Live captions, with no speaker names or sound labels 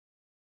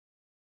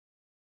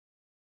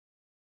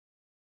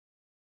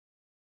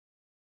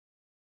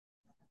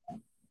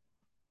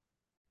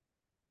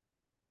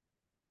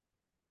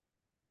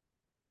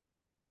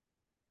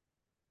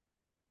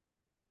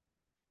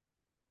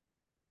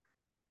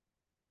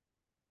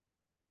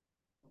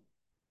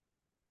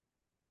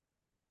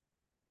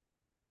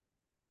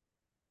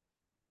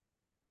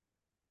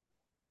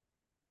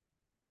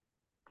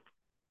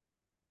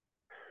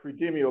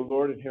Redeem me, O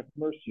Lord, and have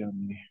mercy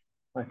on me.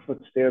 My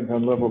foot stands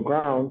on level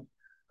ground.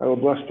 I will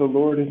bless the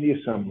Lord in the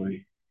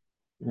assembly.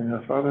 In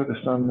the Father, the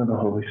Son, and the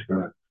Holy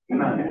Spirit.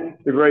 Amen.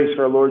 The grace of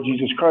our Lord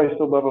Jesus Christ,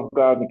 the love of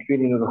God, and the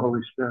communion of the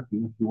Holy Spirit be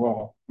with you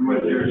all. And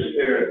with your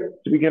spirit.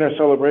 To begin our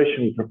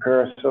celebration, we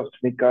prepare ourselves to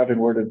meet God in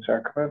word and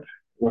sacrament.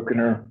 Look in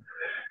our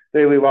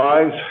daily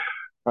lives,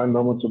 find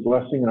moments of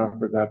blessing, and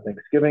offer God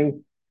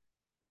thanksgiving.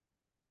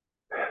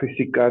 We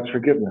seek God's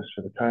forgiveness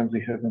for the times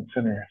we have been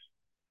sinners.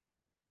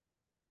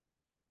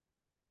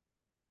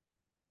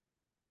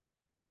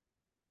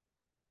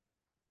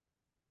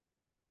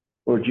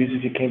 Lord Jesus,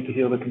 you came to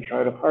heal the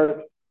contrite of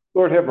heart.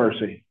 Lord, have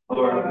mercy.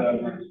 Lord,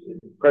 have mercy.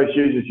 Christ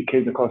Jesus, you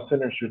came to call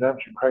sinners to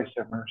redemption. Christ,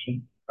 have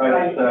mercy.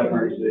 Christ, have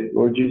mercy.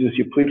 Lord Jesus,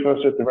 you plead for us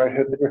at the right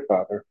hand of your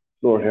Father.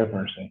 Lord, have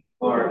mercy.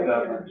 Lord,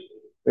 have mercy.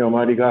 May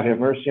Almighty God have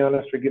mercy on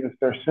us, forgive us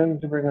our sins,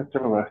 and bring us to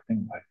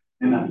everlasting life.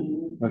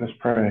 Amen. Let us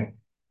pray.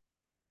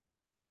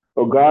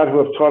 O God, who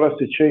have taught us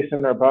to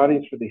chasten our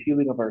bodies for the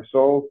healing of our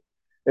souls,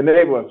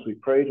 enable us, we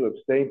pray, to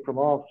abstain from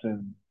all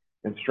sin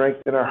and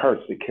strengthen our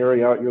hearts to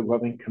carry out your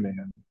loving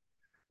command.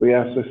 We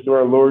ask this through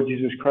our Lord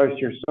Jesus Christ,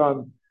 your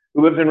Son,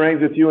 who lives and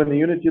reigns with you in the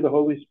unity of the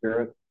Holy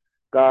Spirit,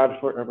 God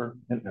forever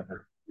and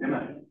ever.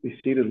 Amen. Be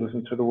seated,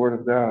 listen to the word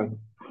of God.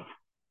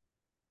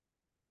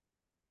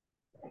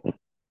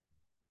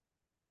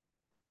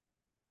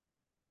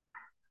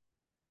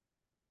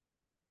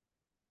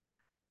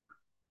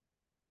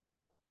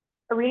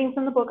 A reading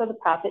from the book of the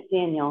prophet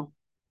Daniel.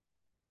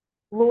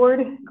 Lord,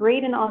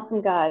 great and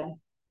awesome God,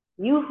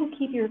 you who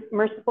keep your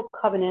merciful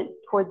covenant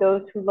toward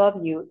those who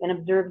love you and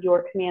observe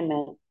your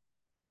commandments.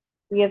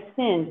 We have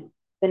sinned,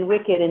 been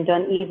wicked, and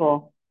done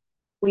evil.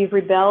 We have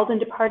rebelled and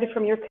departed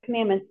from your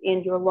commandments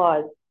and your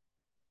laws.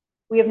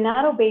 We have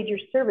not obeyed your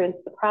servants,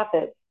 the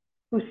prophets,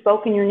 who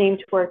spoke in your name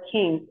to our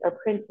kings, our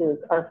princes,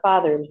 our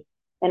fathers,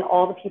 and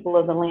all the people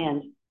of the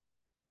land.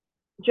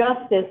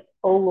 Justice,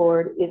 O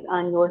Lord, is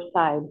on your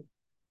side.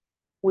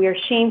 We are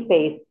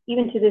shamefaced,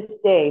 even to this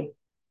day.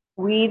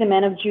 We, the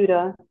men of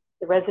Judah,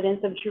 the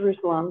residents of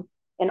Jerusalem,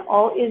 and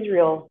all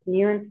Israel,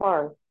 near and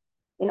far,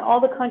 in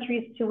all the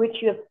countries to which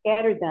you have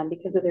scattered them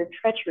because of their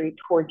treachery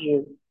toward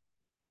you.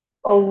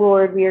 O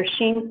Lord, we are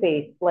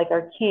shamefaced, like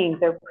our kings,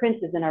 our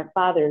princes, and our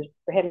fathers,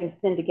 for having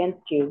sinned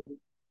against you.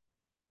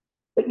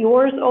 But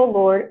yours, O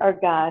Lord, our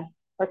God,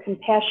 are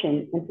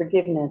compassion and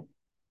forgiveness.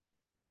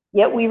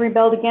 Yet we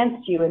rebelled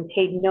against you and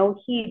paid no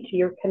heed to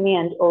your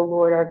command, O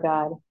Lord, our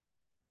God,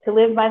 to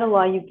live by the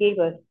law you gave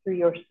us through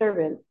your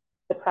servants,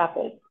 the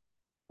prophets.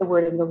 The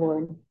word of the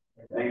Lord.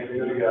 Thanks be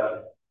to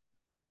God.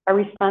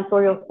 Our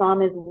responsorial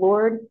psalm is,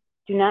 Lord,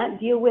 do not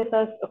deal with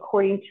us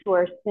according to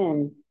our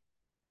sins.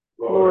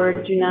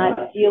 Lord, do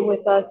not deal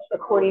with us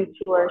according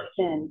to our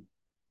sins.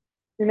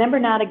 Remember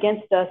not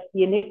against us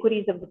the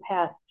iniquities of the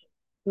past.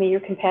 May your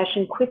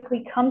compassion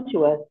quickly come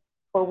to us,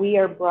 for we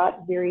are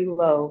brought very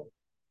low.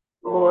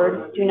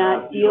 Lord, do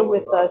not deal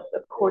with us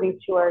according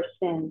to our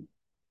sins.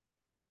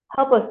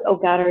 Help us, O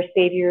God, our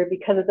Savior,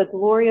 because of the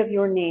glory of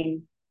your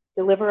name.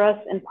 Deliver us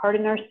and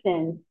pardon our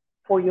sins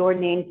for your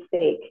name's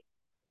sake.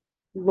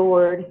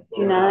 Lord,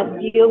 do not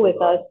deal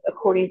with us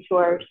according to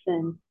our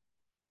sins.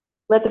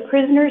 Let the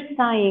prisoners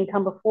sighing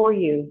come before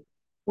you.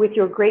 With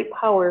your great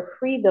power,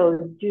 free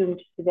those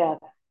doomed to death.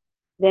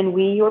 Then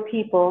we, your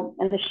people,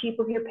 and the sheep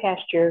of your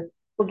pasture,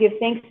 will give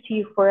thanks to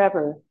you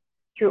forever.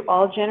 Through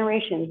all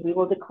generations, we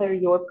will declare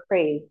your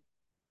praise.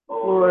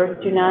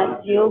 Lord, do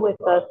not deal with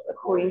us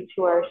according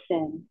to our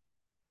sins.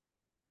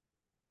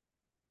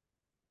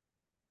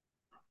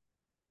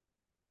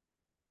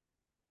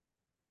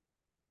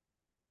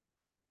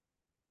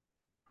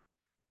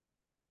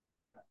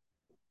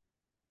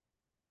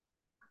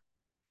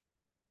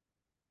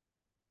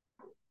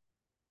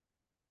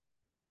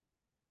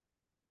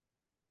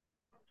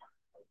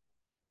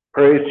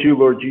 Praise to you,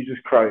 Lord Jesus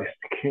Christ,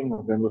 King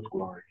of endless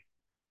glory.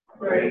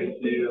 Praise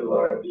to you,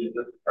 Lord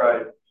Jesus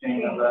Christ,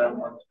 King of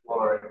endless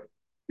glory.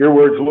 Your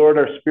words, Lord,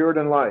 are spirit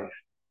and life.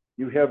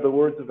 You have the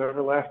words of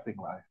everlasting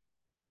life.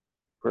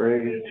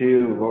 Praise to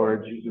you,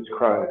 Lord Jesus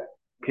Christ,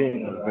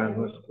 King of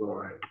endless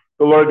glory.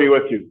 The Lord be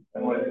with you.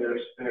 And with your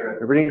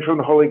spirit. A reading from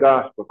the Holy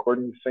Gospel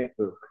according to St.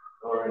 Luke.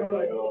 Glory to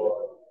you,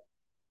 Lord.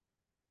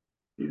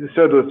 Jesus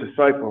said to his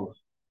disciples,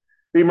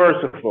 be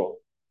merciful,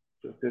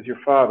 just as your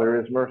Father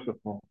is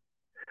merciful.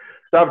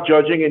 Stop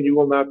judging and you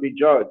will not be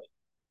judged.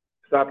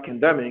 Stop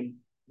condemning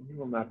and you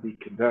will not be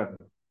condemned.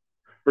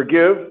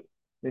 Forgive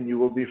and you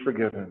will be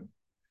forgiven.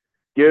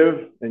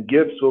 Give and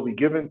gifts will be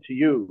given to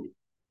you.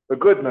 A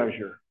good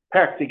measure,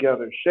 packed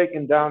together,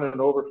 shaken down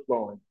and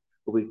overflowing,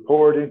 will be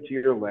poured into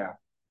your lap.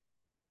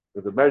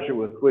 For the measure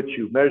with which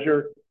you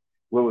measure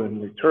will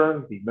in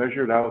return be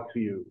measured out to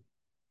you.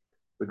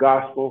 The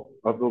Gospel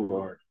of the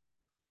Lord.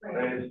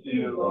 Praise to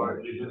you,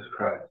 Lord Jesus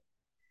Christ.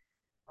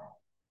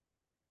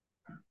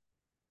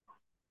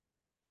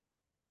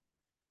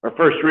 Our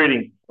first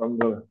reading from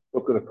the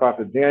book of the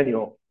prophet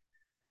Daniel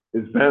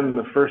has been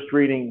the first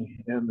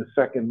reading in the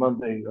second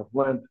Monday of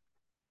Lent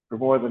for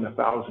more than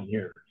 1,000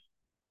 years.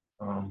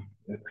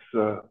 It's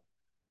a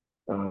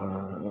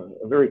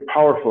very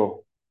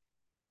powerful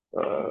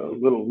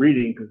little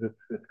reading because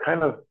it's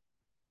kind of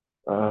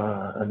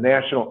a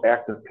national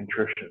act of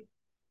contrition.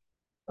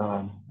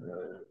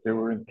 They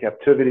were in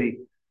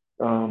captivity.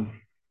 As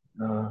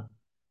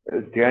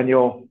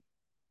Daniel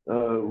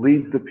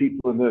leads the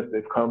people in this,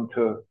 they've come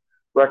to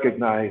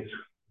recognize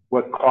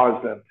what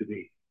caused them to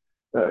be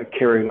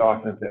carried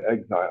off into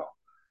exile.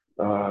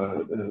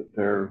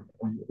 Their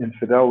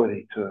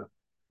infidelity to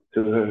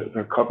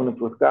their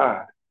covenant with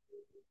God.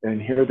 And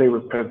here they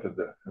repent of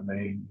this, and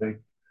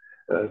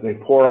they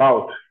pour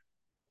out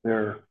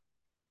their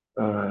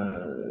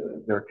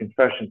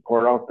confession,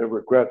 pour out their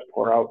regrets,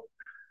 pour out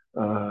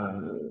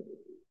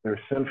their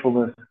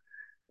sinfulness,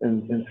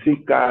 and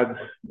seek God's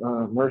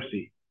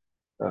mercy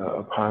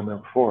upon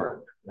them for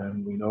it.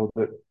 And we know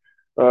that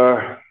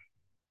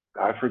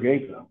God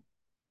forgave them.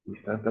 He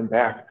sent them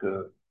back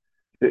to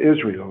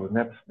Israel, and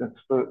that's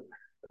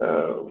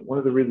one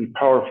of the really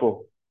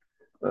powerful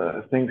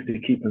things to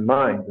keep in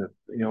mind. That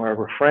our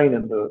refrain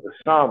in the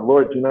psalm,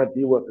 "Lord, do not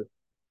deal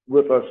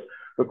with us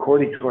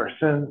according to our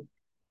sins,"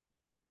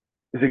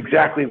 is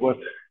exactly what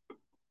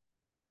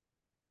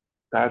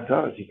God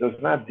does. He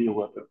does not deal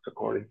with us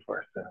according to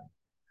our sins.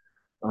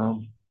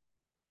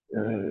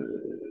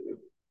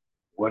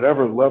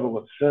 Whatever level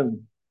of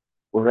sin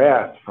we're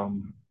at,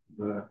 from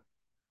the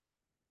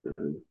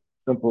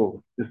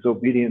simple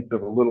disobedience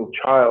of a little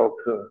child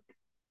to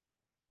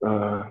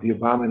the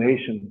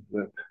abominations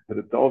that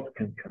adults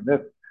can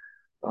commit,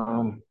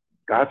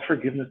 God's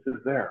forgiveness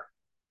is there.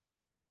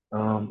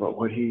 But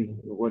what he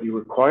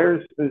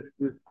requires is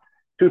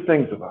two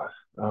things of us,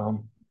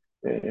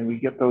 and we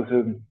get those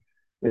in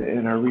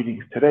our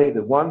readings today.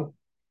 The one,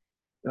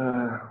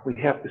 we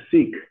have to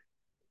seek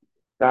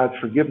God's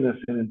forgiveness,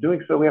 and in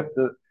doing so, we have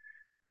to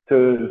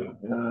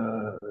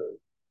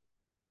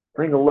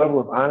bring a level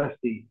of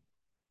honesty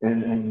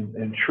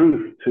and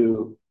truth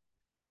to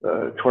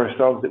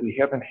ourselves that we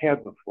haven't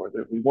had before,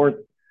 that we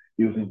weren't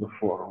using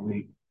before.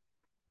 We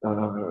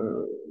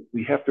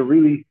have to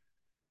really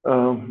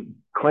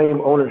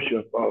claim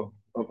ownership of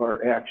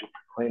our actions,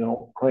 claim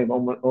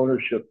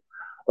ownership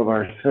of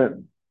our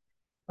sin.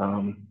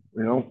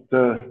 We don't.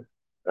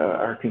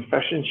 Our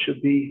confession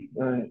should be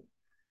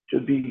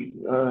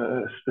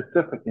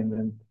specific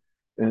and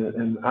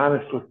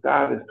honest with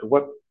God as to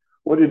what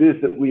it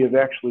is that we have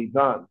actually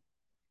done.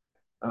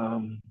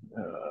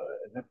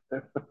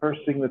 That's the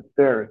first thing that's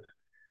there. It's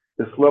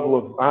this level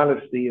of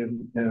honesty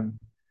and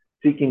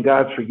seeking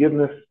God's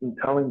forgiveness and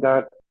telling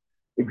God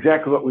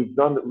exactly what we've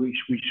done, that we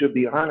should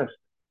be honest,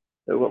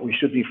 that what we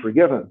should be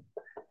forgiven.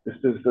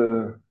 Just as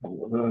the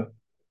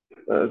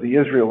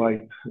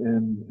Israelites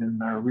in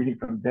our reading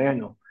from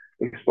Daniel,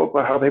 they spoke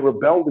about how they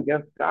rebelled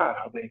against God,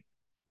 how they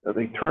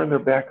turned their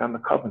back on the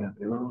covenant.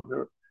 They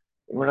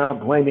were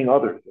not blaming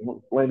others. They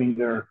weren't blaming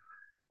their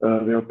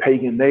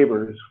pagan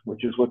neighbors,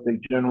 which is what they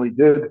generally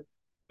did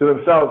to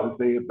themselves as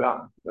they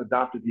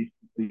adopted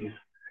these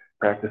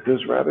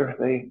practices. Rather,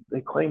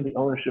 they claimed the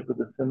ownership of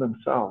the sin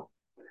themselves.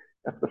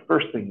 That's the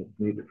first thing that's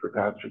needed for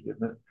God's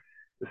forgiveness.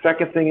 The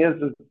second thing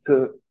is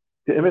to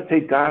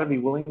imitate God and be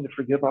willing to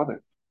forgive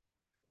others.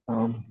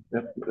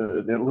 That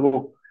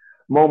little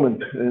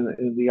moment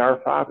in the Our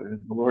Father,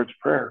 in the Lord's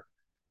Prayer,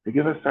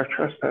 forgive us our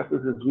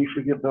trespasses as we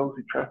forgive those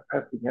who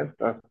trespass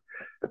against us.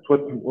 That's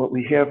what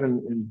we have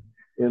in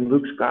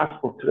Luke's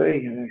gospel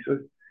today. And he says,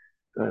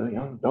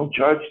 don't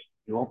judge,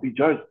 you won't be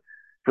judged.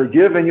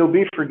 Forgive and you'll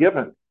be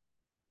forgiven.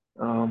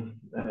 And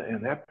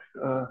that's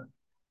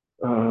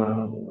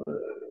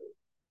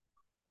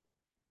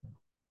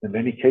in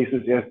many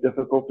cases as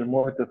difficult or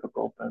more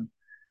difficult than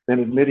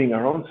admitting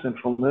our own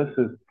sinfulness,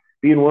 is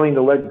being willing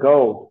to let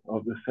go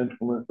of the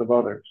sinfulness of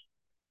others.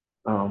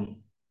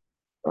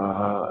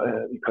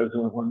 Because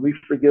when we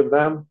forgive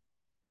them,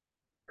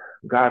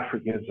 God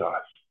forgives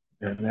us.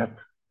 And that's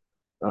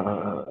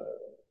a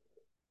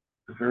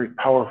very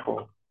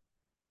powerful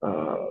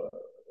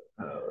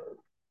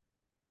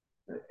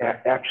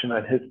action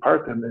on his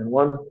part, and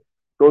one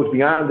goes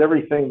beyond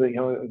everything that,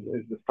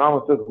 as the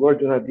psalmist says, "Lord,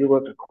 do not deal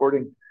with us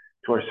according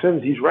to our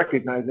sins." He's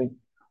recognizing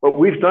what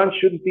we've done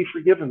shouldn't be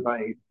forgiven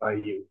by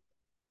you,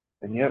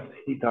 and yet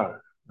he does.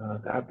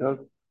 God does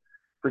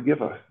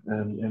forgive us,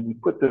 and we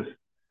put these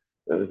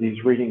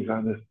readings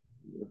on the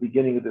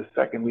beginning of the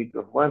second week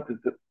of Lent,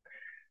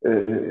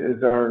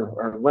 as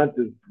our Lent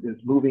is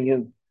moving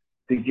into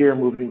gear,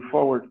 moving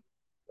forward.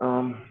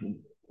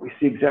 We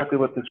see exactly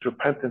what this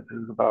repentance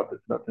is about,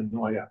 this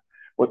metanoia,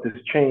 what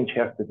this change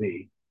has to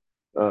be.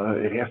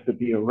 It has to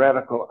be a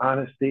radical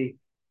honesty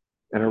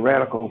and a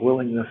radical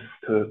willingness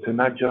to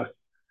not just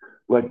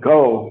let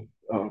go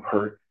of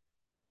hurt,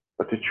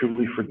 but to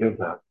truly forgive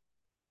them,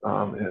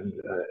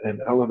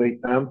 and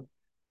elevate them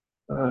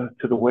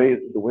to the way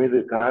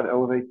that God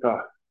elevates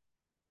us,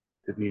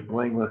 to be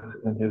blameless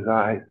in his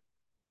eyes,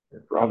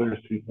 and for others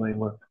to be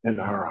blameless in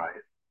our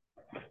eyes.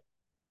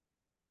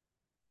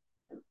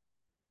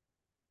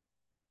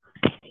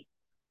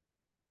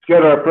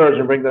 Gather our prayers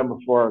and bring them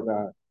before our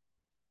God.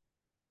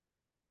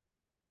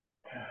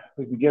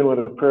 We begin with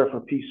a prayer for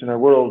peace in our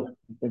world.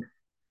 We think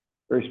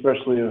very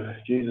especially of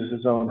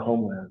Jesus' own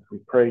homeland. We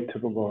pray to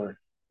the Lord.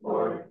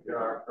 Lord, hear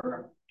our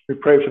prayer. We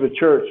pray for the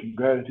church in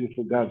gratitude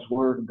for God's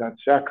word and God's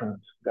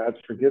sacraments, God's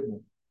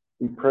forgiveness.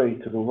 We pray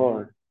to the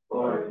Lord.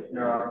 Lord,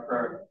 hear our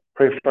prayer.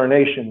 Pray for our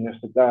nation. Yes,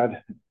 that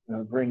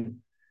God bring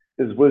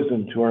his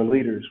wisdom to our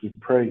leaders. We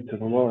pray to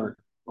the Lord.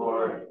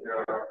 Lord,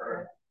 hear our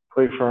prayer.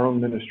 Pray for our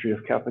own ministry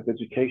of Catholic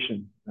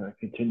education,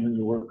 continuing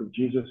the work of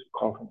Jesus, who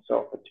called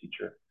himself a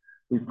teacher.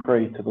 We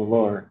pray to the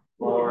Lord.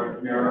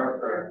 Lord, hear our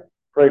prayer.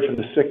 Pray for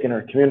the sick in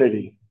our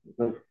community,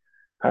 both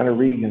Hannah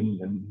Regan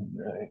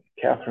and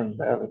Catherine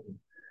Babbitt,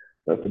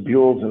 the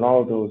Buells and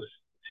all of those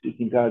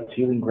seeking God's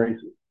healing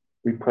graces.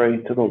 We pray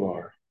to the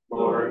Lord.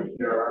 Lord,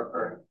 hear our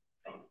prayer.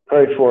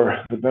 Pray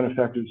for the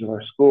benefactors of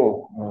our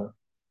school,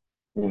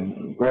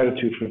 in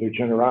gratitude for their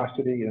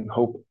generosity and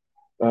hope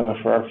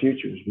for our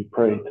futures. We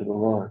pray to the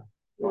Lord.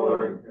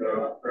 Lord, hear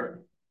our prayer.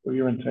 What are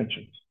your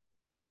intentions?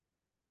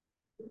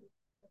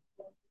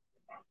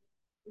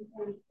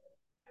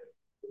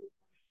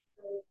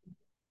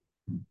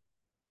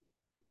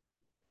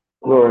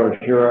 Lord,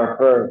 hear our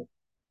prayer.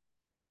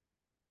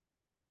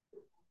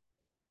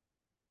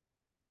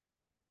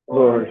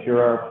 Lord, hear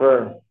our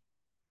prayer.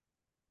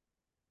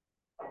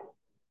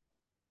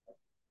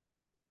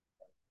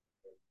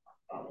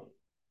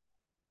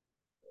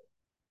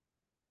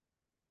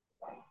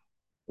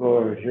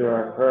 Lord, hear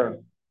our prayer.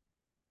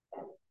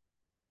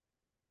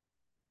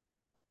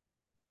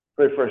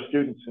 Pray for our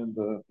students in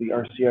the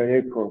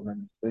RCIA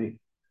program. They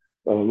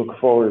look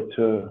forward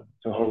to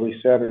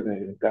Holy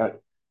Saturday. That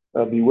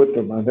God be with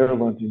them on their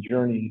Lenten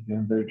journey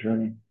and their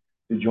journey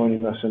to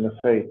joining us in the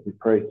faith. We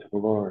pray to the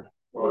Lord.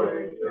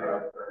 Lord, hear our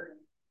prayer.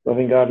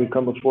 Loving God, we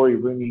come before you,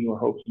 bringing you our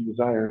hopes and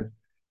desires.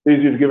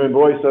 These you've given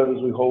voice of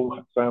as we hold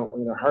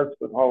silently in our hearts,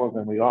 but all of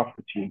them we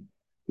offer to you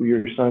through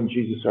your Son,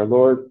 Jesus our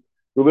Lord,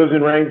 who lives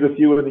and reigns with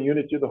you in the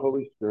unity of the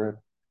Holy Spirit,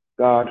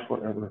 God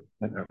forever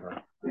and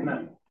ever.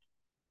 Amen.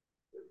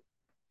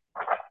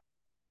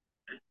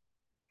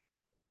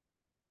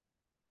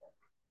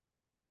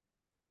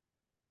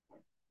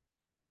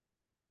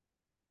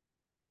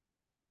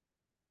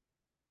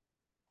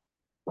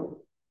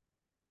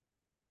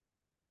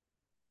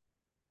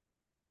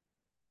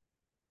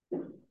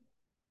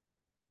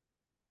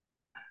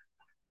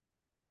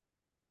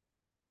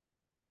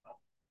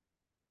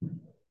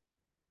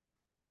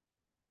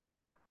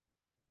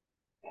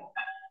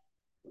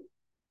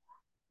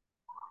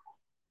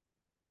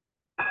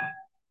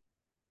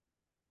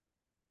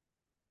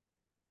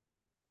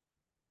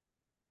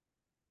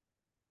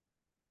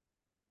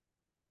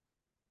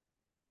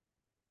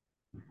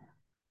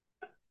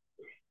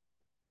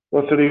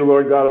 Blessed are you,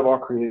 Lord God of all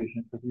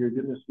creation, for your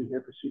goodness we hear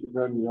proceed the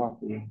bread we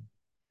offer you.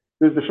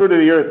 It is the fruit of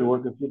the earth, the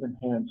work of human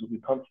hands, will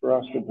become for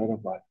us the bread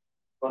of life.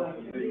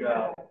 Blessed be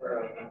God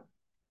forever.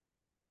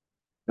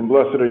 And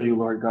blessed are you,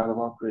 Lord God of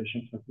all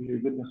creation, for through your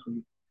goodness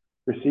we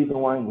receive the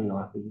wine we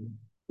offer you.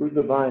 Through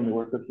the vine, the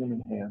work of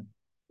human hands,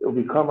 it will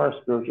become our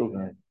spiritual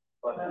drink.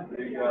 Blessed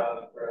be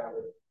God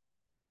forever.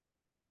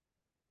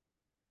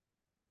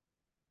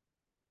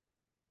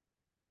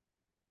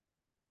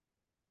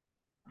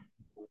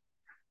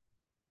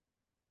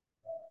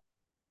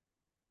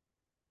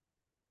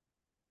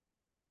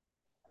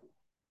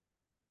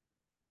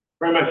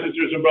 Pray, my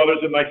sisters and brothers,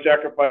 that my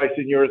sacrifice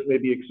and yours may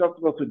be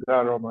acceptable to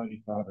God,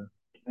 Almighty Father.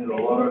 And the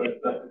Lord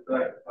accept the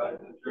sacrifice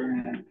at your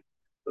hand,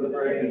 for the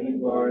praise and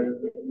glory of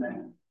his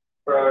name.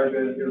 For our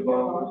good, your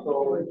love, the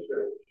Holy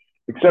Church.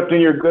 Accept in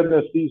your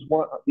goodness these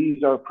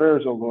our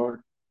prayers, O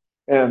Lord,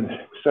 and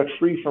set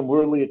free from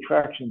worldly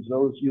attractions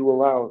those you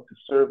allow to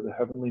serve the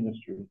heavenly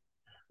mystery.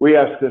 We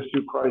ask this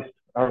through Christ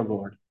our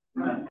Lord.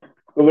 Amen.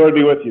 The Lord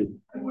be with you.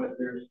 And with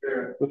your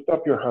spirit. Lift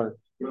up your hearts.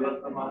 We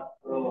lift them up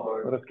to the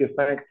Lord. Let us give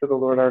thanks to the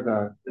Lord our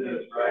God. It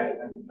is right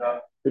and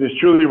just. It is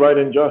truly right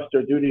and just,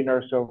 our duty and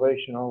our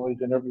salvation, always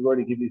and everywhere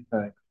to give you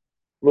thanks.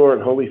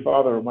 Lord, Holy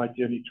Father,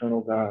 Almighty and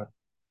eternal God,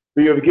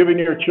 for you have given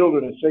your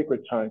children a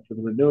sacred time for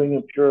the renewing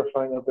and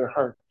purifying of their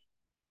hearts,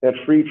 that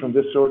freed from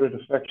disordered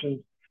affections,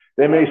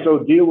 they may so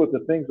deal with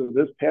the things of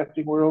this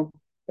passing world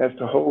as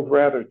to hold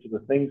rather to the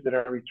things that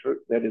are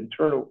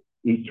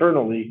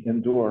eternally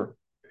endure.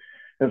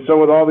 And so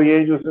with all the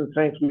angels and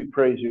saints we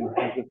praise you,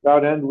 as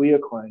without end we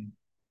acclaim.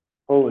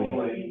 Holy,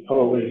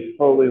 holy,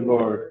 holy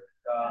Lord,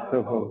 God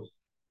of hosts.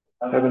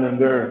 Heaven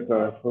and earth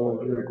are full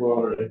of your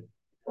glory.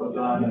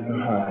 Hosanna In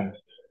the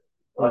highest.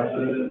 Blessed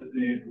is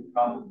he who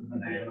comes in the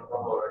name of the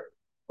Lord.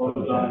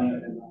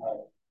 Hosanna in the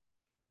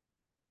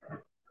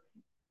highest.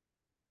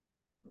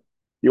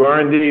 You are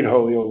indeed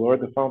holy, O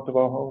Lord, the fount of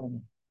all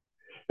holiness.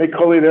 Make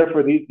holy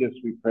therefore these gifts,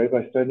 we pray,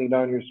 by sending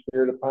down your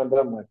Spirit upon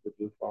them like the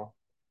dewfall,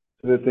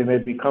 so that they may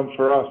become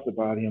for us the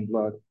body and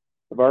blood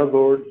of our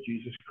Lord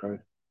Jesus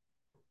Christ.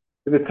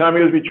 In the time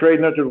he was betrayed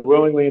and entered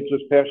willingly into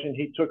his passion,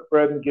 he took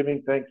bread and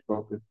giving thanks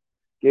broke it,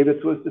 gave it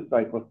to his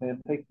disciples,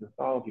 saying, take this,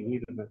 all of you,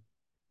 eat of it.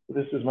 For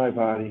this is my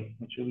body,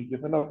 which shall be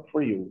given up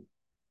for you.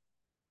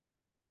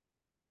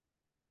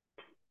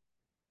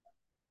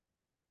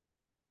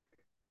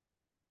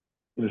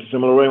 In a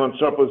similar way, when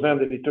supper was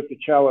ended, he took the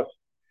chalice.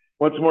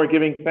 Once more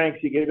giving thanks,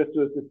 he gave it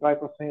to his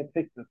disciples, saying,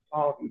 take this,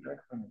 all of you,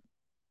 drink from it.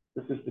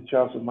 This is the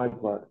chalice of my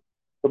blood,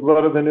 the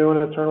blood of the new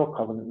and eternal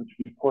covenant, which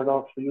we poured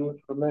out for you and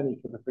for many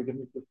for the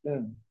forgiveness of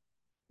sins.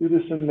 Do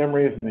this in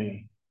memory of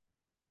me.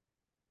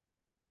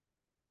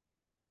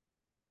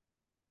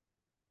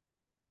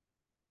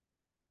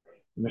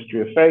 The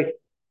mystery of faith,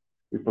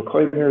 we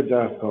proclaim your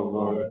death, O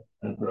Lord,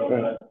 and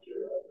profess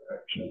your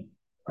resurrection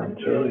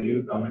until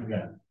you come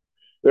again.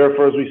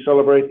 Therefore, as we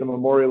celebrate the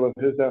memorial of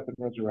his death and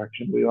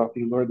resurrection, we offer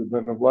you, Lord, the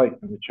bread of life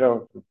and the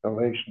chalice of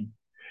salvation,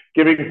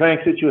 giving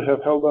thanks that you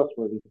have held us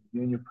worthy to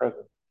be in your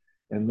presence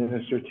and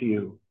minister to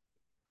you.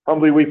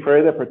 Humbly we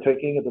pray that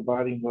partaking of the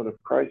body and blood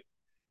of Christ,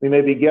 we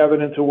may be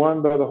gathered into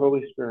one by the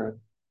Holy Spirit.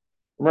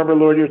 Remember,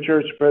 Lord, your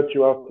church spread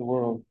throughout the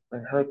world.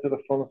 Bring her to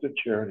the fullness of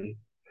charity.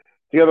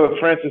 Together with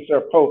Francis,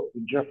 our Pope,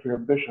 and Geoffrey, our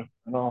Bishop,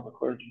 and all the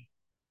clergy.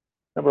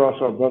 Remember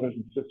also our brothers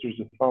and sisters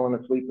who have fallen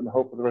asleep in the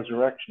hope of the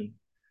resurrection,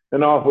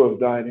 and all who have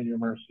died in your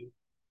mercy.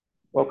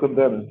 Welcome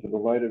them into the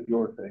light of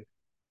your faith.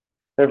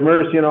 Have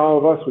mercy on all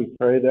of us, we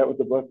pray, that with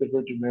the Blessed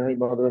Virgin Mary,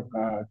 Mother of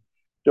God,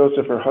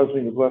 Joseph, her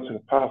husband, the blessed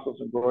apostles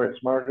and glorious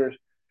martyrs,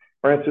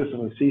 Francis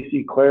of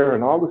Assisi, Clare,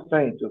 and all the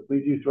saints who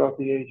please you throughout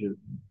the ages,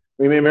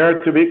 we may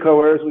merit to be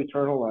co-heirs of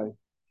eternal life,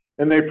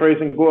 and may praise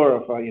and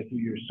glorify you through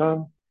your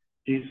Son,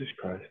 Jesus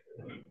Christ.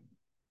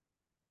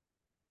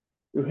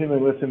 Through him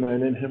and with him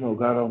and in him, O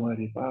God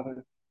Almighty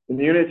Father, in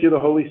the unity of the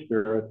Holy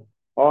Spirit,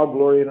 all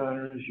glory and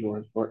honor is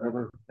yours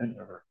forever and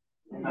ever.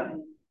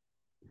 Amen.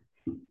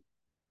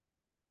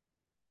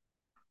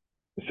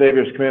 The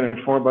Savior's command,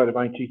 informed by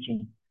divine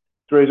teaching,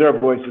 to raise our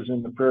voices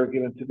in the prayer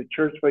given to the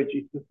church by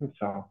Jesus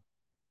himself.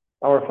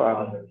 Our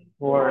Father,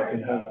 who art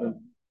in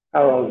heaven,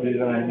 hallowed be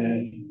thy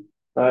name.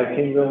 Thy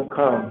kingdom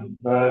come,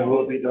 thy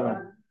will be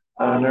done,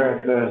 on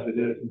earth as it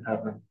is in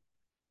heaven.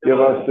 Give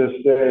us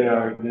this day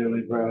our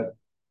daily bread,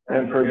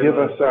 and forgive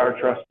us our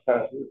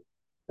trespasses,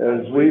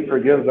 as we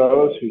forgive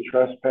those who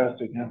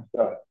trespass against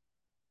us.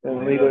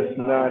 And lead us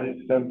not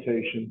into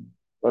temptation,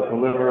 but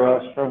deliver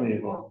us from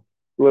evil.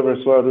 Deliver us,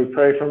 Lord, we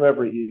pray, from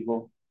every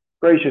evil.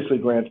 Graciously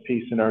grant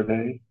peace in our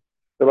day,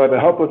 that by the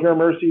help of your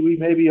mercy we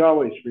may be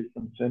always free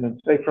from sin and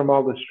safe from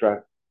all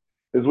distress,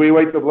 as we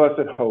await the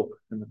blessed hope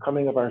and the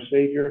coming of our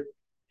Savior,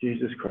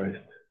 Jesus Christ.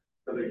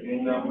 For the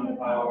kingdom and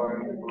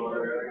power and the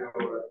glory are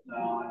yours,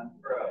 now and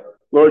forever.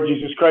 Lord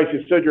Jesus Christ,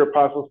 you said to your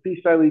apostles,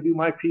 peace I leave you,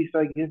 my peace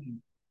I give you.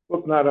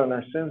 Look not on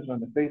our sins, but on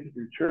the faith of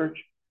your church.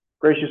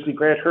 Graciously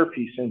grant her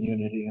peace and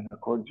unity in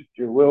accordance with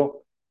your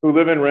will, who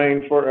live and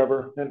reign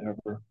forever and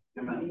ever.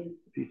 Amen.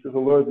 The peace of the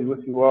Lord be with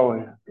you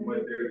always. And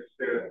with your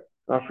spirit.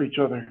 Offer each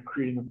other a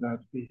greeting of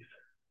God's peace.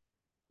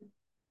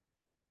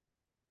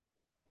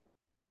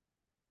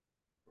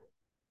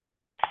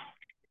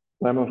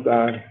 Lamb of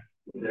God,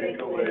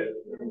 Take away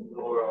the sins of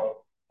the world,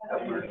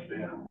 have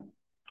mercy on us.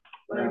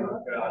 Lamb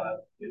of God,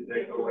 you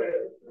take away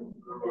the sins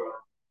of the world,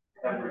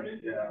 have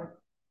mercy on us.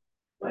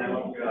 Lamb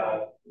of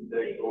God, you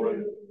take away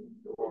the sins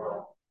of the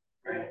world,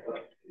 grant us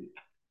peace.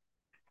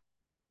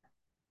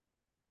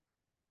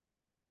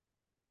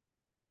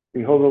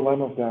 behold the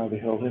Lamb of God,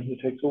 behold him who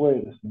takes away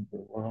the sins of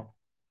the world.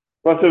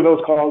 Blessed are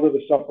those called to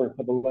the supper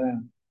of the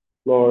Lamb.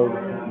 Lord,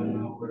 I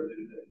know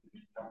worthy that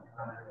you come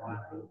from your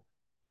life,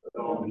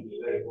 but only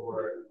say the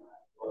word, and my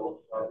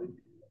soul shall be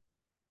healed.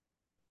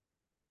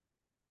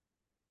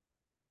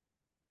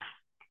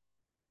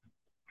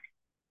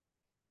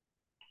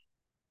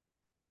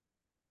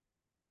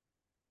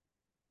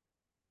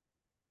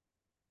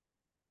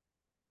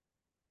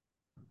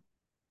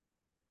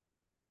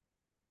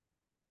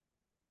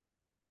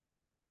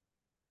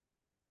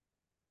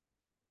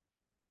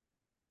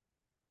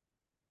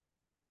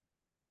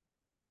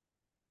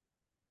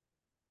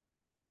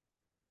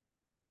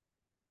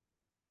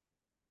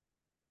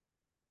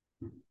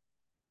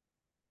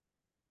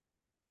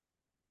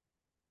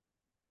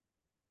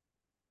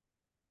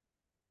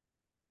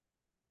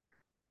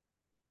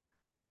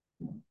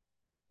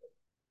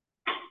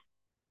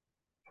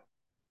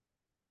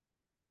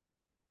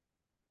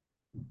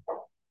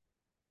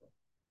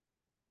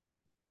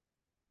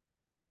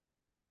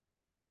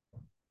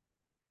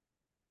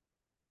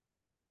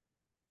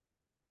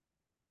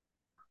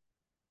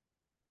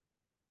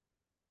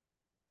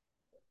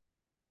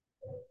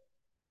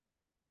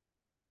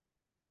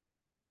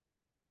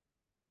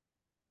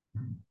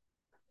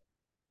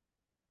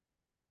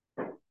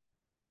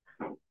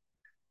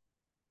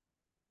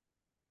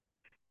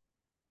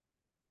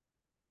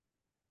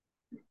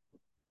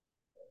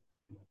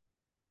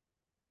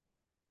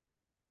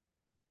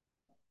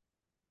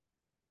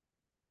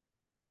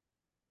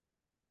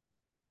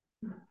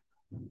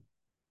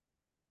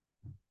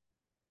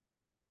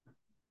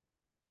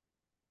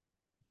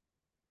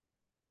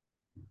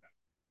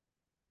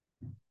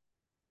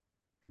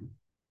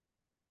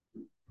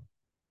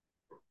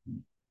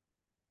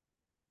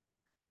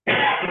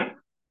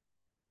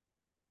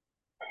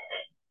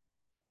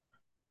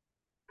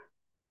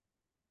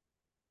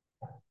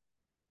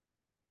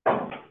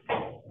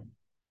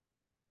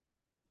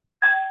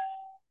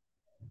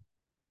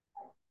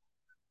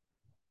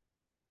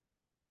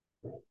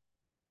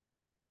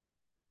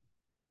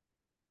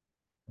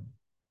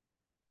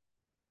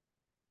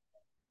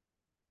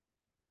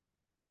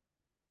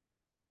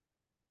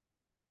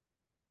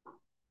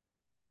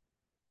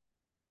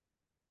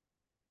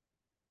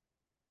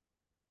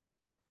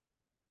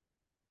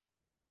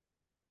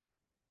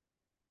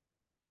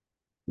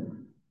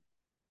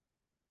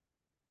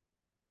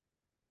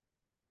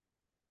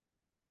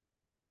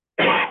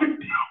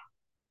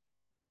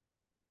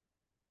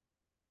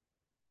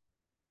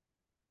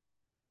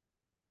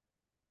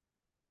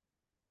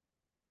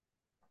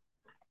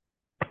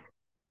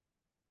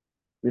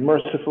 Be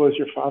merciful as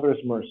your Father is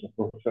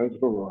merciful, says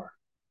the Lord.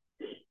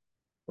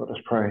 Let us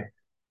pray.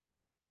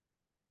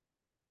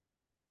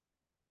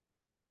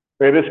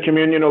 May this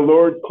communion, O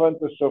Lord,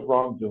 cleanse us of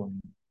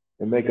wrongdoing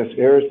and make us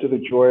heirs to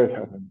the joy of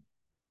heaven.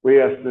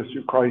 We ask this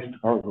through Christ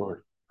our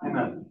Lord.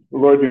 Amen. The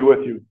Lord be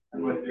with you.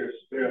 And with your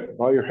spirit.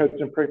 Bow your heads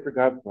and pray for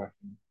God's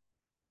blessing.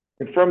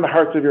 Confirm the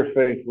hearts of your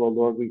faith, O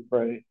Lord, we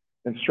pray,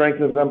 and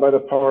strengthen them by the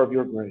power of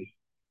your grace,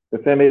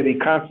 that they may be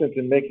constant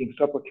in making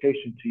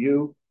supplication to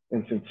you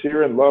and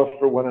sincere in love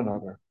for one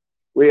another.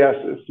 We ask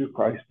this through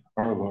Christ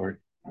our Lord.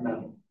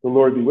 Amen. The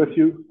Lord be with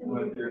you. And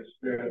with your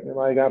spirit. May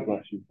my God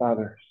bless you,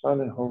 Father, Son,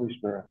 and Holy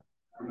Spirit.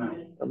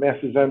 Amen. The Mass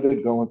is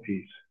ended. Go in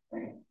peace.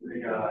 Thanks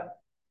be to God.